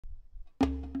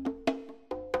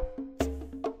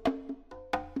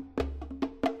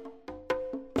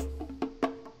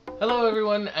Hello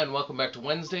everyone, and welcome back to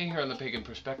Wednesday here on the Pagan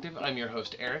Perspective. I'm your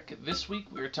host Eric. This week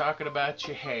we're talking about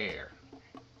your hair.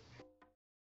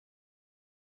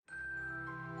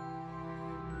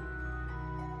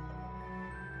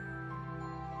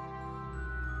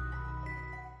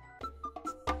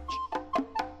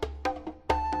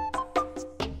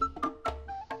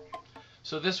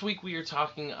 So this week we are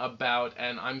talking about,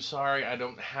 and I'm sorry I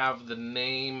don't have the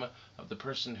name of the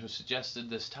person who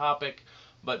suggested this topic,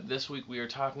 but this week we are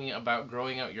talking about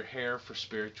growing out your hair for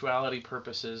spirituality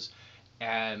purposes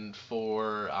and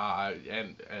for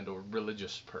or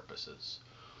religious purposes.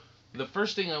 The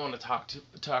first thing I want to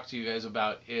talk to you guys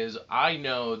about is I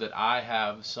know that I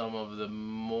have some of the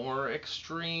more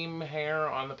extreme hair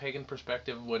on the pagan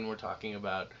perspective when we're talking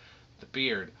about the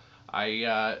beard.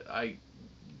 I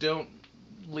don't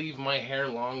leave my hair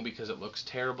long because it looks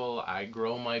terrible. I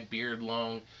grow my beard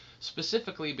long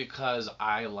specifically because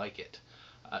I like it.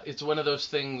 It's one of those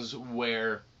things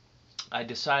where I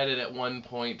decided at one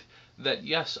point that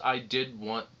yes, I did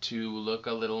want to look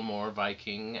a little more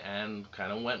Viking and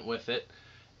kind of went with it,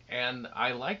 and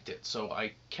I liked it, so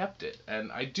I kept it.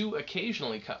 And I do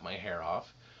occasionally cut my hair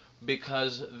off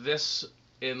because this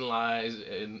in lies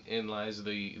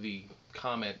the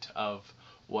comment of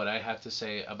what I have to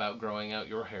say about growing out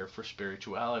your hair for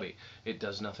spirituality. It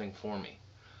does nothing for me.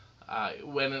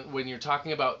 When you're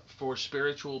talking about for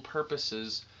spiritual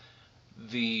purposes,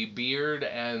 the beard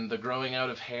and the growing out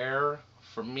of hair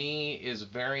for me is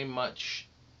very much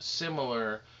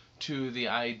similar to the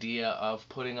idea of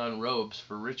putting on robes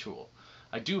for ritual.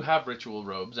 I do have ritual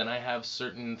robes, and I have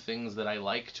certain things that I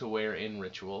like to wear in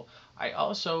ritual. I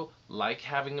also like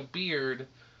having a beard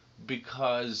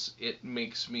because it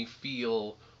makes me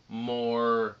feel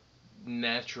more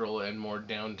natural and more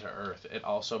down to earth. It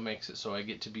also makes it so I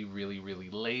get to be really,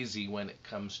 really lazy when it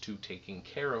comes to taking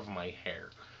care of my hair.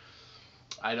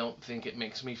 I don't think it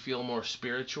makes me feel more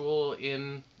spiritual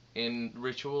in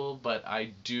ritual, but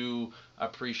I do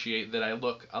appreciate that I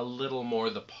look a little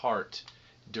more the part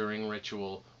during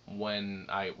ritual when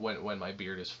my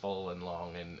beard is full and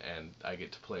long and I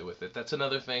get to play with it. That's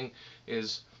another thing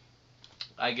is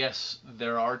I guess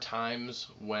there are times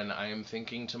when I am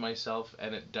thinking to myself,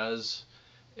 and it does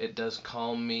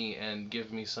calm me and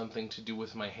give me something to do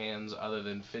with my hands other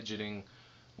than fidgeting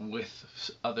with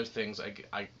other things.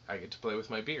 I get to play with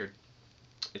my beard.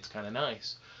 It's kind of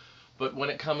nice. But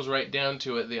when it comes right down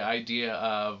to it, the idea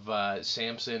of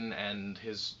Samson and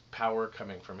his power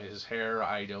coming from his hair,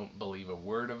 I don't believe a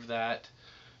word of that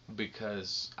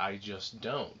because I just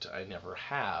don't. I never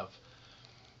have.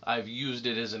 I've used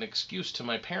it as an excuse to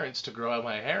my parents to grow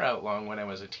my hair out long when I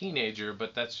was a teenager,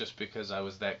 but that's just because I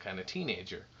was that kind of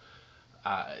teenager.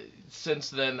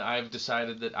 Since then, I've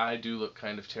decided that I do look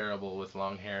kind of terrible with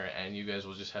long hair, and you guys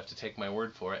will just have to take my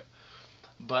word for it.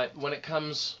 But when it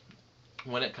comes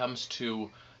to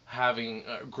having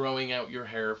growing out your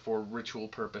hair for ritual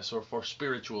purpose or for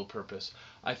spiritual purpose,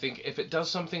 I think if it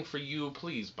does something for you,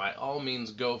 please by all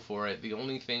means go for it. The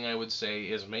only thing I would say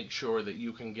is make sure that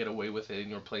you can get away with it in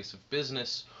your place of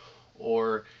business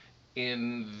or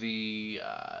in the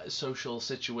social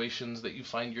situations that you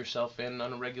find yourself in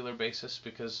on a regular basis,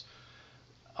 because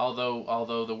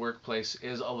although the workplace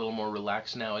is a little more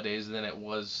relaxed nowadays than it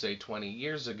was say 20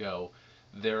 years ago,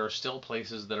 there are still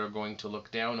places that are going to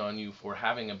look down on you for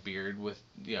having a beard with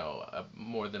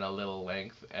more than a little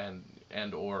length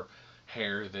and or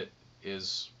hair that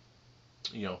is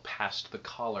past the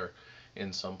collar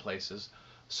in some places.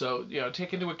 So,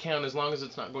 take into account, as long as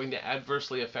it's not going to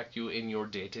adversely affect you in your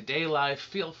day-to-day life,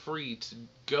 feel free to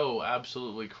go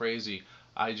absolutely crazy.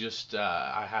 I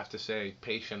have to say,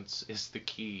 patience is the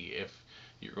key if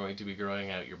you're going to be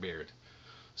growing out your beard.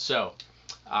 So,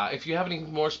 if you have any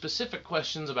more specific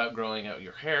questions about growing out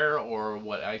your hair or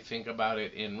what I think about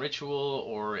it in ritual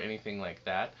or anything like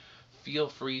that, feel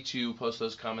free to post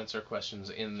those comments or questions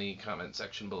in the comment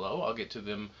section below. I'll get to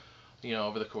them,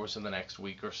 over the course of the next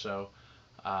week or so,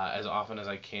 as often as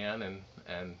I can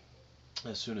and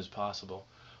as soon as possible.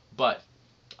 But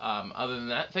other than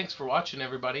that, thanks for watching,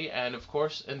 everybody, and of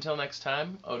course, until next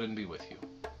time, Odin be with you.